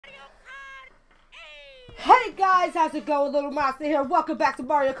Hey guys, how's it going? Little Monster here. Welcome back to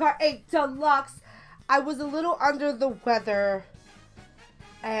Mario Kart 8 Deluxe. I was a little under the weather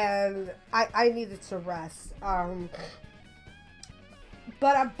and I needed to rest. But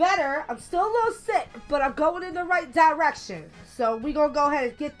I'm better. I'm still a little sick, but I'm going in the right direction. So we're going to go ahead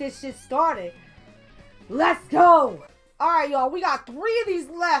and get this shit started. Let's go! Alright, y'all. We got 3 of these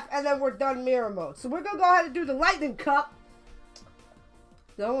left and then we're done mirror mode. So we're going to go ahead and do the Lightning Cup.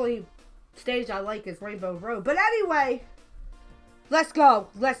 The only stage I like is Rainbow Road. But anyway, let's go.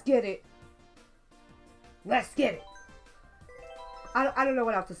 Let's get it. Let's get it. I don't know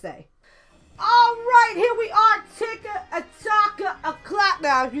what else to say. Alright, here we are. Ticka-a-taka-a clap.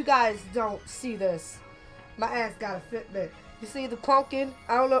 Now, if you guys don't see this, my ass got a Fitbit. You see the pumpkin?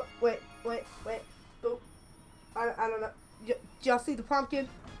 I don't know. Wait. Boop. I don't know. Y'all see the pumpkin?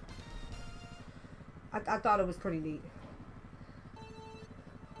 I thought it was pretty neat.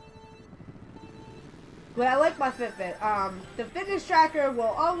 But I like my Fitbit. The fitness tracker will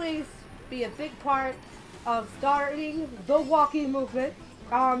always be a big part of starting the walking movement.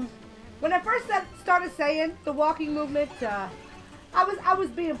 When I first started saying the walking movement, I was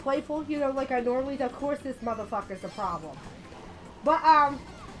being playful, you know, like I normally do. Of course, this motherfucker's a problem. But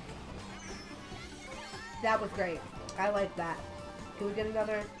that was great. I like that. Can we get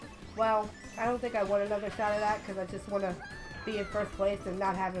another? Well, I don't think I want another shot of that because I just want to be in first place and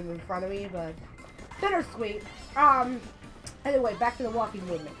not have him in front of me, but bittersweet. Anyway, back to the walking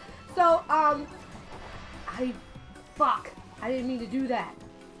movement. So, I didn't mean to do that.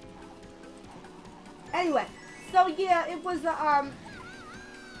 Anyway, so yeah, it was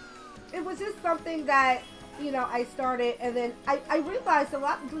just something that, you know, I started, and then I realized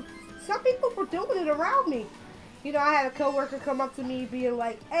some people were doing it around me. You know, I had a coworker come up to me being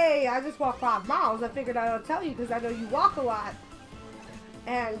like, "Hey, I just walked 5 miles. I figured I'd tell you because I know you walk a lot."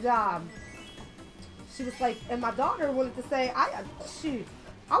 And she was like, and my daughter wanted to say, I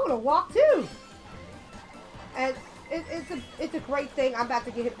want to walk too. And it's a great thing. I'm about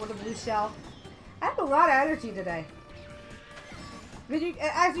to get hit with a blue shell. I have a lot of energy today. But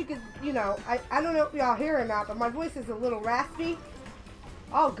as you can, you know, I don't know if y'all hear or not, but my voice is a little raspy.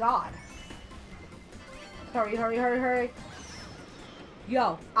 Oh God. Hurry.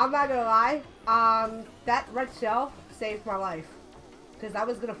 Yo, I'm not gonna lie. That red shell saved my life. Because I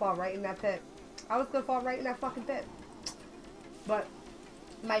was gonna fall right in that pit. I was gonna fall right in that fucking pit. But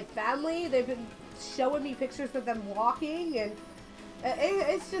my family, they've been showing me pictures of them walking, and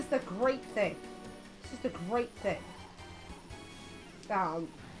it's just a great thing. It's just a great thing.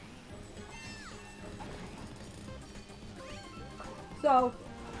 So,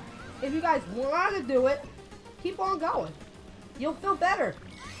 if you guys want to do it, keep on going. You'll feel better.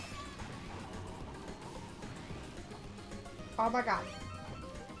 Oh my God.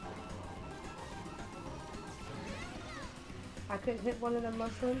 I couldn't hit one of them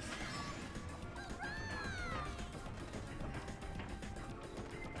mushrooms.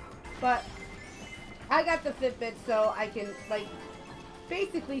 But I got the Fitbit so I can, like,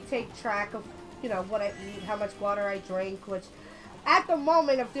 basically take track of, you know, what I eat, how much water I drink, which at the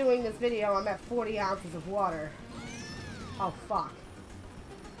moment of doing this video, I'm at 40 ounces of water. Oh, fuck.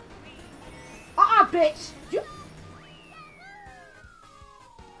 Bitch!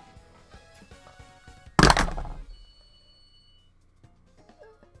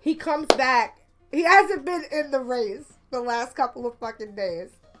 He comes back. He hasn't been in the race the last couple of fucking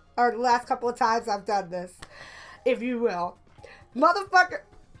days. Or the last couple of times I've done this. If you will. Motherfucker.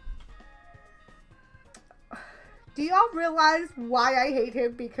 Do y'all realize why I hate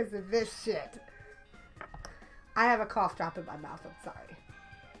him? Because of this shit. I have a cough drop in my mouth. I'm sorry.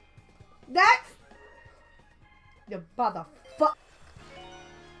 Next! You motherfucker.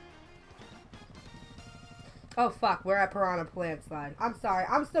 Oh fuck, we're at Piranha Plant Slide. I'm sorry,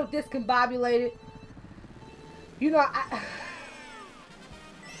 I'm so discombobulated. You know,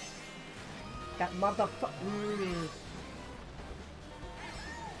 that motherfucker.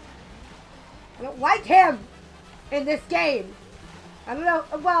 I don't like him in this game. I don't know,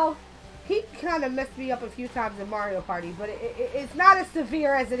 well, he kind of messed me up a few times in Mario Party, but it's not as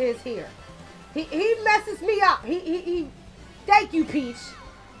severe as it is here. He messes me up. He thank you, Peach.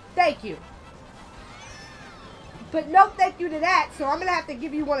 Thank you. But no thank you to that, so I'm going to have to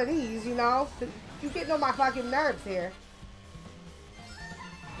give you one of these, you know? You're getting on my fucking nerves here.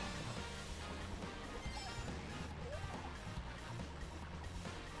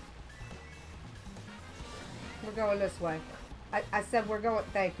 We're going this way. I said we're going,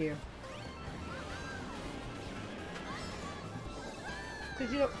 thank you.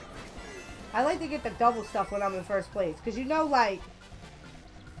 Because, you know, I like to get the double stuff when I'm in first place. Because, you know, like,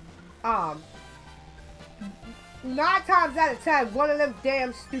 9 times out of 10, one of them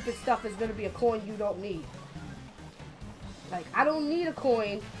damn stupid stuff is gonna be a coin you don't need. Like, I don't need a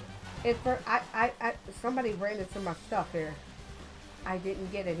coin. If for somebody ran into my stuff here. I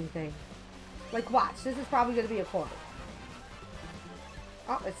didn't get anything. Like, watch. This is probably gonna be a coin.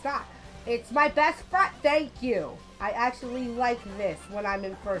 Oh, it's not. It's my best friend. Thank you. I actually like this when I'm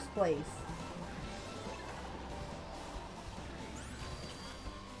in first place.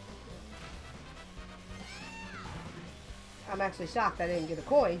 I'm actually shocked I didn't get a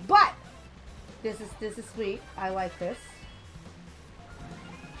coin, but this is sweet. I like this.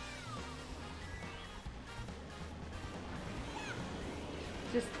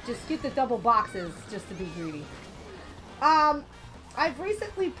 Just get the double boxes just to be greedy. I've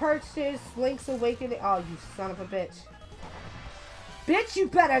recently purchased Link's Awakening. Oh, you son of a bitch. Bitch, you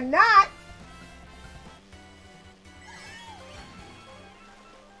better not!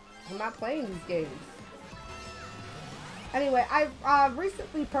 I'm not playing these games. Anyway, I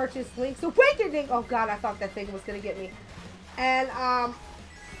recently purchased Link's Awakening. Oh god, I thought that thing was gonna get me. And,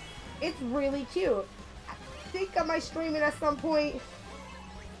 it's really cute. I think I might stream it at some point.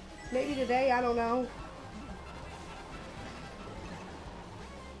 Maybe today, I don't know.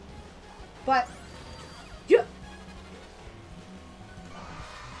 But, yeah.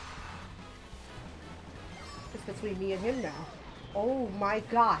 It's between me and him now. Oh my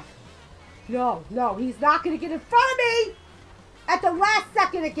god. No, no, he's not going to get in front of me at the last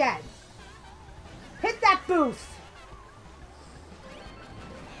second again. Hit that boost.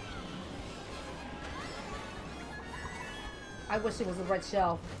 I wish it was a red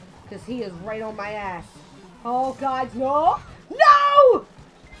shell, because he is right on my ass. Oh god, no. No!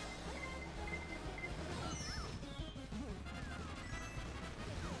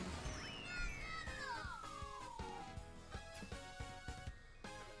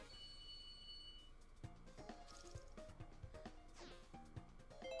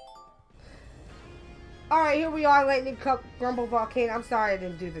 Alright, here we are, Lightning Cup Grumble Volcano. I'm sorry I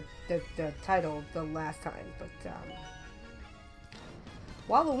didn't do the title the last time, but,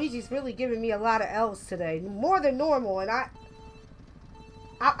 Waluigi's really giving me a lot of L's today. More than normal, and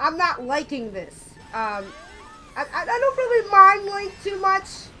I'm not liking this. I don't really mind Link too much.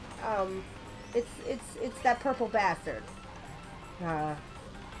 It's that purple bastard. I'm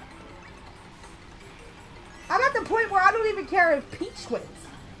at the point where I don't even care if Peach wins.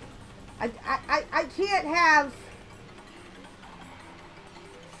 I can't have...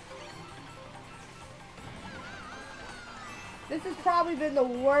 This has probably been the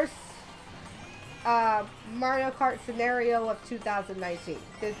worst Mario Kart scenario of 2019.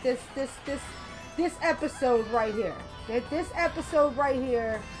 This episode right here. This episode right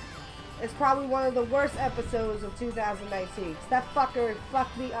here is probably one of the worst episodes of 2019. That fucker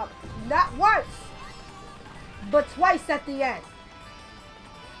fucked me up. Not once, but twice at the end.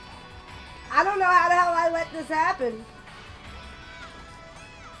 I don't know how the hell I let this happen.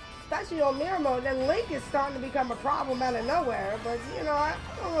 Especially on mirror mode. Then Link is starting to become a problem out of nowhere. But, you know, I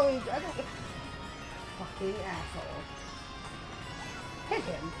don't... Fucking asshole. Hit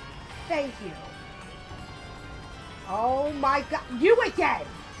him. Thank you. Oh my god. You again!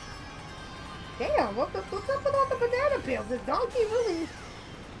 Damn, what's up with all the banana peels? This donkey really...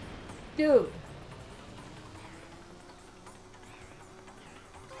 Dude.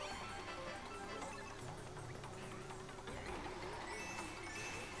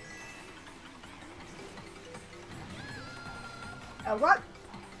 What?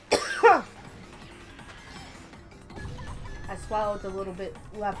 I swallowed a little bit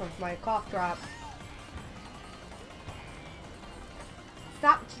left of my cough drop.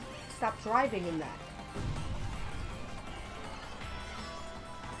 Stop driving in that.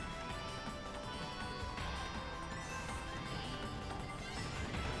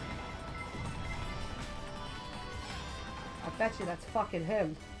 I bet you that's fucking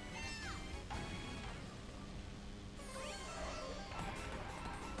him.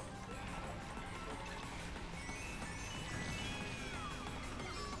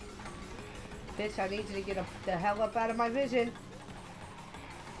 Bitch, I need you to get the hell up out of my vision.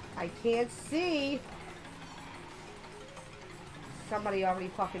 I can't see. Somebody already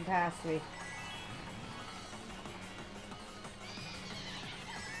fucking passed me.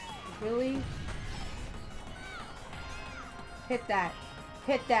 Really? Hit that.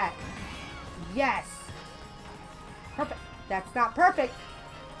 Hit that. Yes. Perfect. That's not perfect.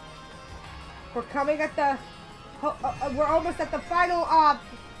 We're coming at the... we're almost at the final,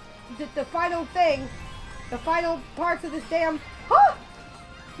 the final thing. The final parts of this damn... Huh!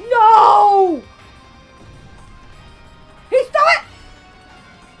 No! He stole it!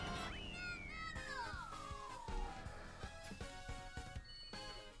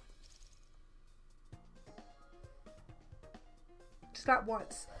 Just not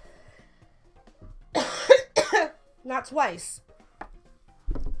once. Not twice.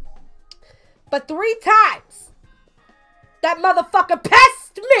 But 3 times. That motherfucker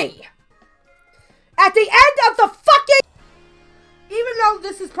passed me. At the end of the fucking... Even though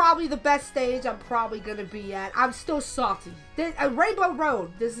this is probably the best stage I'm probably gonna be at, I'm still salty. Rainbow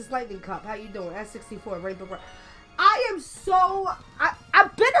Road. This is Lightning Cup. How you doing? S64, Rainbow Road. I am so...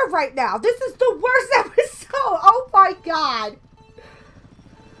 I'm bitter right now. This is the worst episode. Oh my god.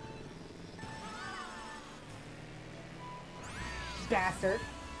 Bastard.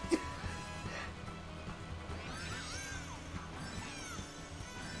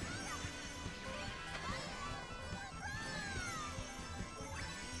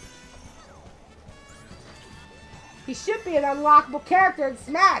 He should be an unlockable character in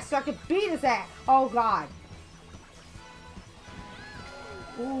Smash so I can beat his ass. Oh god.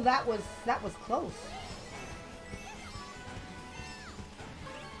 Ooh, that was close.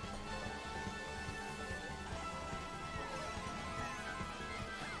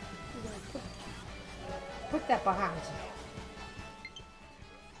 Put that behind you.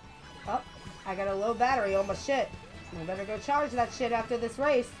 Oh, I got a low battery on my shit. I better go charge that shit after this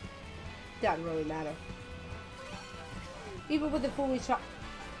race. Doesn't really matter. Even with the fully charged.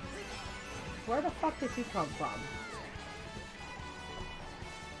 Where the fuck did you come from?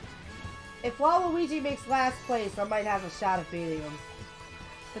 If Waluigi makes last place, I might have a shot at beating him.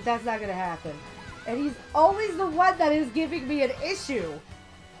 But that's not gonna happen. And he's always the one that is giving me an issue.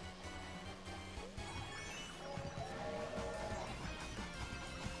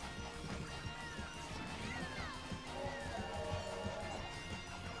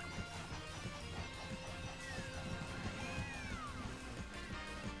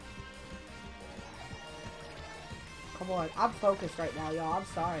 Come on, I'm focused right now, y'all. I'm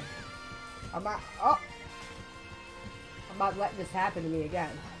sorry. I'm not letting this happen to me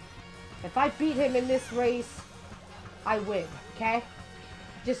again. If I beat him in this race, I win, okay?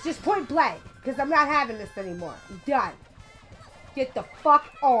 Just point blank, because I'm not having this anymore. I'm done. Get the fuck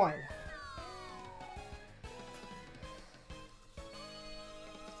on.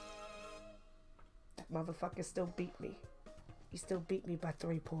 That motherfucker still beat me. He still beat me by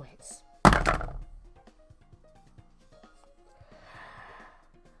 3 points.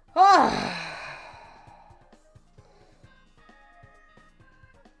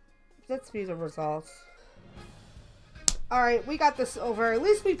 Let's view the results. Alright, we got this over. At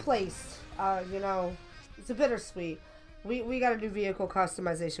least we placed. You know, it's a bittersweet. We got a new vehicle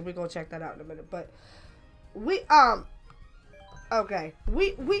customization. We're gonna check that out in a minute. But okay.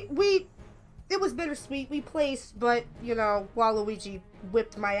 It was bittersweet. We placed, but you know, Waluigi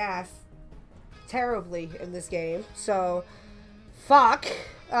whipped my ass terribly in this game. So fuck.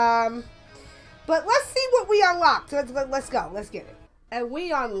 But let's see what we unlocked. Let's go. Let's get it. And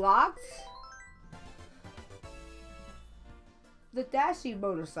we unlocked the Dashy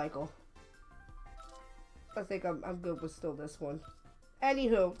motorcycle. I think I'm good with still this one.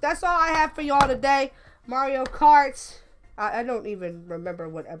 Anywho, that's all I have for y'all today. Mario Kart. I don't even remember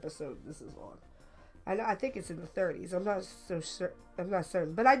what episode this is on. I think it's in the 30s. I'm not so sure. I'm not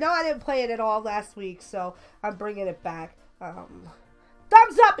certain. But I know I didn't play it at all last week, so I'm bringing it back.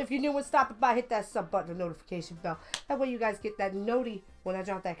 Thumbs up if you're new and stopping by. Hit that sub button and notification bell. That way you guys get that noti when I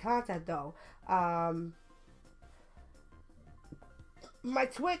drop that content, though. My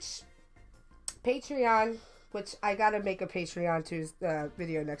Twitch, Patreon, which I gotta make a Patreon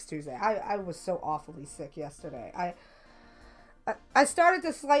video next Tuesday. I was so awfully sick yesterday. I started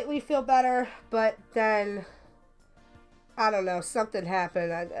to slightly feel better, but then I don't know, something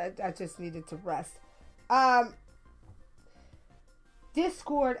happened. I just needed to rest.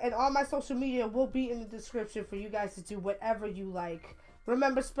 Discord and all my social media will be in the description for you guys to do whatever you like.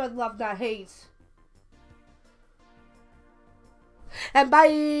 Remember, spread love, not hate. And bye!